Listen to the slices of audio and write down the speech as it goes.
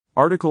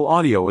Article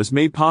audio is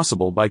made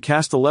possible by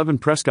Cast 11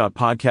 Prescott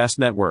Podcast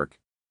Network,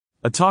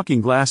 a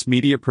Talking Glass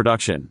media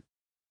production.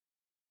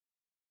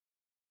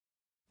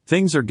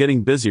 Things are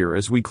getting busier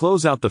as we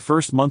close out the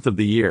first month of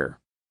the year.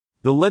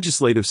 The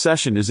legislative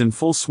session is in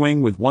full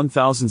swing with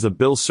thousands of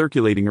bills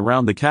circulating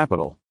around the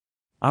Capitol.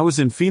 I was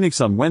in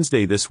Phoenix on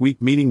Wednesday this week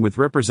meeting with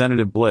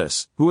Representative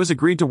Bliss, who has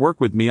agreed to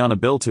work with me on a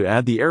bill to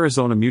add the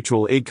Arizona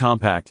Mutual Aid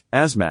Compact,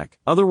 ASMAC,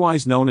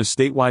 otherwise known as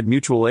Statewide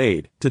Mutual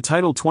Aid, to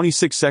Title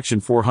 26 Section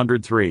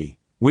 403,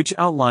 which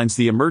outlines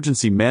the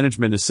Emergency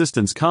Management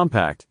Assistance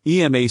Compact,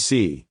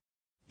 EMAC.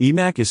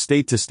 EMAC is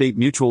state-to-state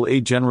mutual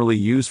aid generally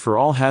used for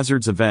all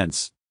hazards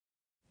events.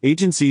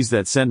 Agencies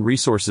that send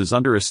resources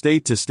under a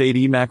state-to-state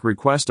EMAC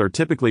request are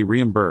typically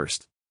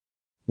reimbursed.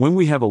 When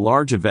we have a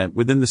large event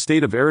within the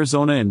state of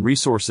Arizona and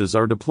resources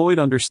are deployed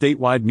under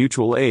statewide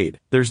mutual aid,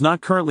 there's not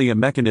currently a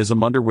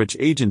mechanism under which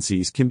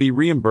agencies can be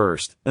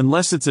reimbursed,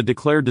 unless it's a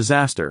declared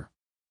disaster.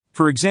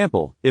 For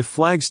example, if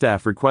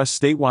Flagstaff requests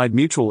statewide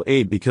mutual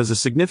aid because a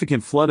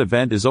significant flood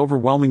event is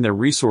overwhelming their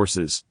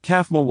resources,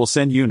 CAFMA will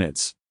send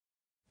units.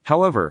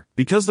 However,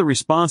 because the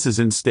response is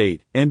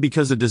in-state, and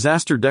because a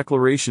disaster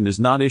declaration is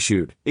not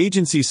issued,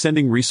 agencies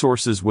sending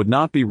resources would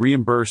not be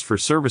reimbursed for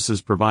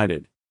services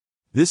provided.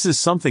 This is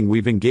something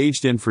we've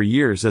engaged in for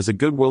years as a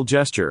goodwill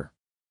gesture.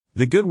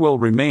 The goodwill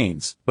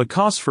remains, but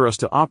costs for us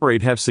to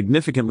operate have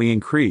significantly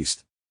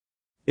increased.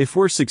 If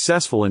we're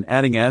successful in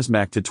adding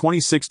ASMAC to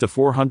 26 to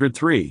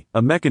 403,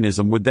 a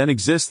mechanism would then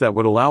exist that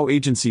would allow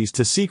agencies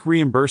to seek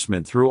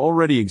reimbursement through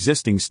already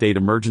existing state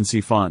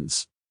emergency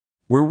funds.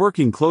 We're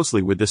working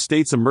closely with the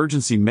state's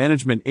emergency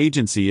management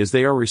agency as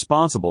they are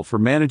responsible for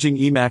managing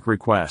EMAC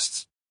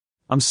requests.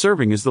 I'm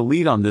serving as the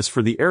lead on this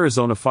for the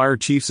Arizona Fire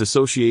Chiefs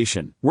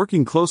Association,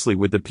 working closely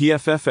with the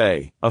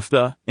PFFA,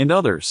 UFTA, and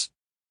others.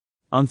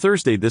 On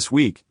Thursday this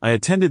week, I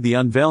attended the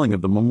unveiling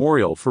of the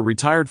memorial for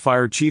retired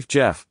Fire Chief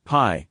Jeff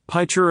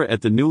Piechura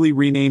at the newly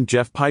renamed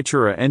Jeff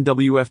Piechura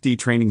NWFD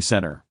Training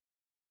Center.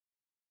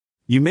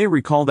 You may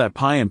recall that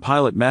Pi and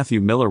pilot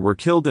Matthew Miller were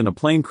killed in a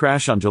plane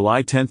crash on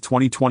July 10,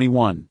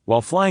 2021,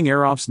 while flying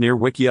air-ops near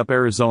Wickiup,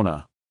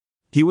 Arizona.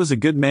 He was a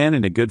good man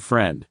and a good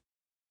friend.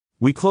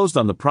 We closed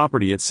on the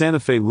property at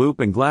Santa Fe Loop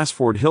and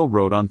Glassford Hill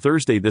Road on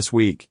Thursday this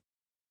week.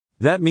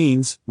 That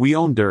means, we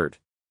own dirt.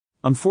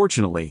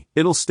 Unfortunately,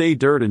 it'll stay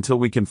dirt until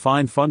we can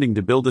find funding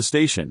to build a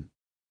station.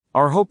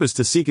 Our hope is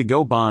to seek a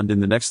GO bond in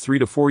the next 3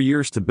 to 4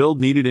 years to build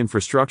needed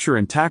infrastructure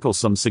and tackle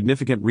some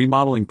significant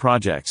remodeling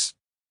projects.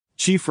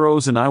 Chief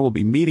Rose and I will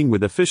be meeting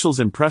with officials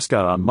in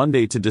Prescott on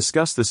Monday to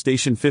discuss the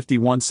Station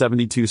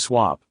 5172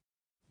 swap.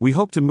 We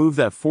hope to move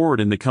that forward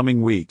in the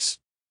coming weeks.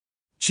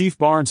 Chief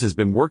Barnes has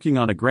been working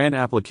on a grant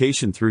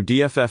application through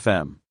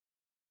DFFM.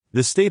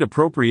 The state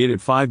appropriated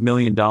 $5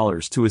 million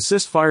to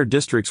assist fire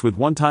districts with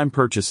one-time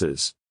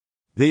purchases.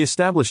 They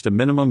established a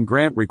minimum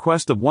grant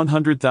request of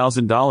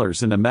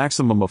 $100,000 and a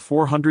maximum of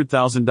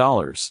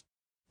 $400,000.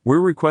 We're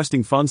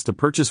requesting funds to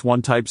purchase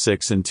 1 Type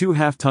 6 and 2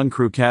 half-ton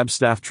crew cab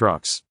staff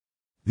trucks.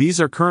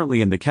 These are currently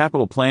in the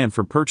capital plan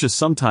for purchase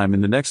sometime in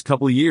the next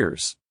couple of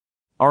years.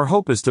 Our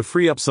hope is to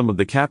free up some of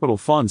the capital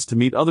funds to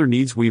meet other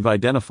needs we've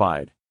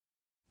identified.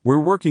 We're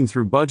working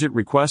through budget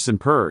requests and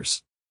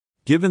PERS.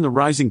 Given the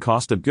rising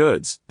cost of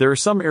goods, there are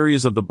some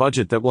areas of the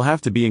budget that will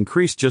have to be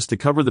increased just to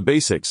cover the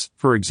basics,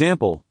 for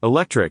example,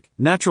 electric,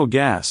 natural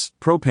gas,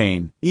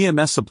 propane,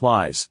 EMS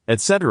supplies,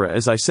 etc.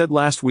 As I said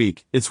last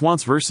week, it's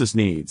wants versus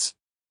needs.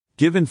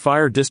 Given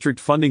fire district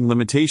funding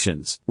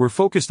limitations, we're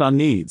focused on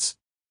needs.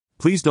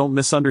 Please don't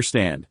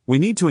misunderstand, we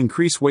need to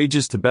increase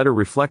wages to better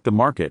reflect the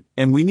market,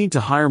 and we need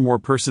to hire more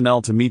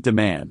personnel to meet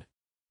demand.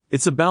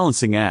 It's a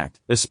balancing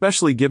act,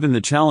 especially given the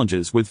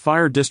challenges with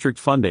fire district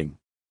funding.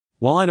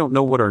 While I don't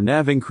know what our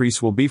NAV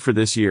increase will be for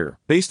this year,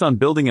 based on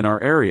building in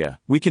our area,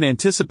 we can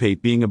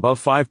anticipate being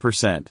above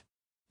 5%.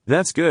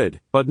 That's good,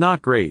 but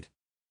not great.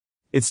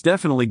 It's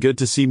definitely good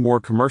to see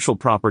more commercial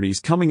properties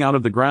coming out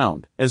of the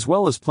ground, as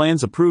well as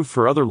plans approved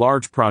for other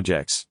large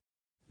projects.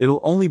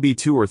 It'll only be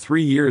 2 or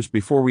 3 years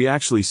before we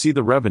actually see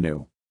the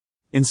revenue.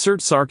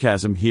 Insert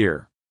sarcasm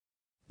here.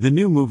 The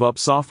new Move Up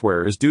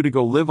software is due to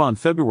go live on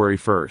February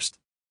 1st.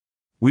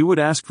 We would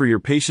ask for your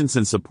patience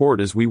and support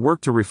as we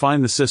work to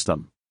refine the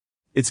system.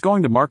 It's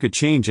going to mark a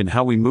change in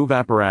how we move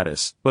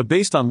apparatus, but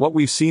based on what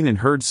we've seen and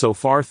heard so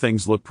far,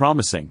 things look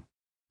promising.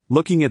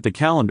 Looking at the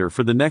calendar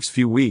for the next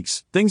few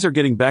weeks, things are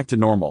getting back to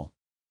normal.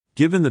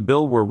 Given the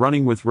bill we're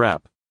running with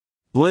Rep.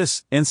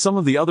 Bliss, and some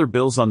of the other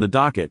bills on the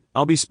docket,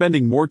 I'll be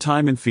spending more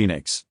time in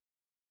Phoenix.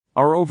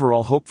 Our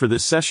overall hope for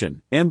this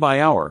session, and by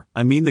our,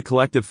 I mean the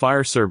collective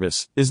fire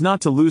service, is not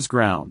to lose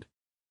ground.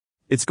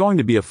 It's going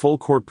to be a full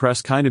court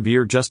press kind of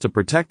year just to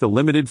protect the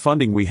limited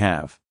funding we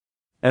have.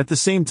 At the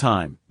same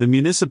time, the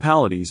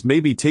municipalities may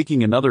be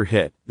taking another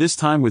hit, this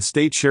time with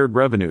state shared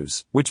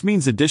revenues, which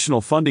means additional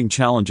funding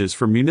challenges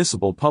for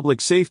municipal public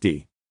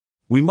safety.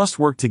 We must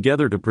work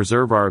together to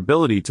preserve our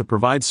ability to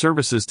provide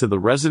services to the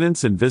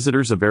residents and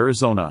visitors of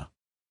Arizona.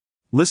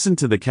 Listen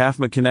to the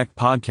CAFMA Connect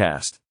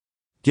podcast.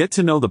 Get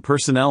to know the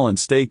personnel and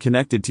stay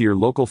connected to your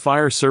local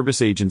fire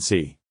service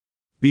agency.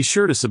 Be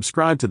sure to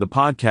subscribe to the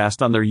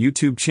podcast on their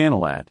YouTube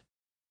channel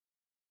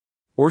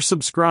or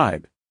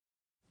subscribe.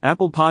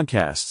 Apple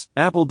Podcasts,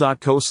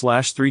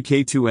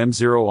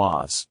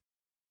 apple.co/3k2m0oz.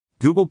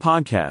 Google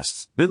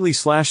Podcasts,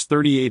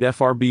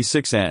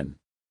 bit.ly/38frb6n.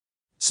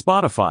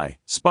 Spotify,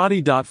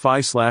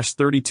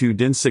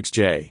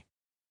 spotty.fi/32din6j.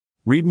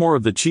 Read more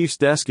of the Chiefs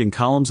Desk in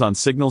columns on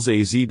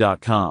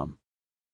signalsaz.com.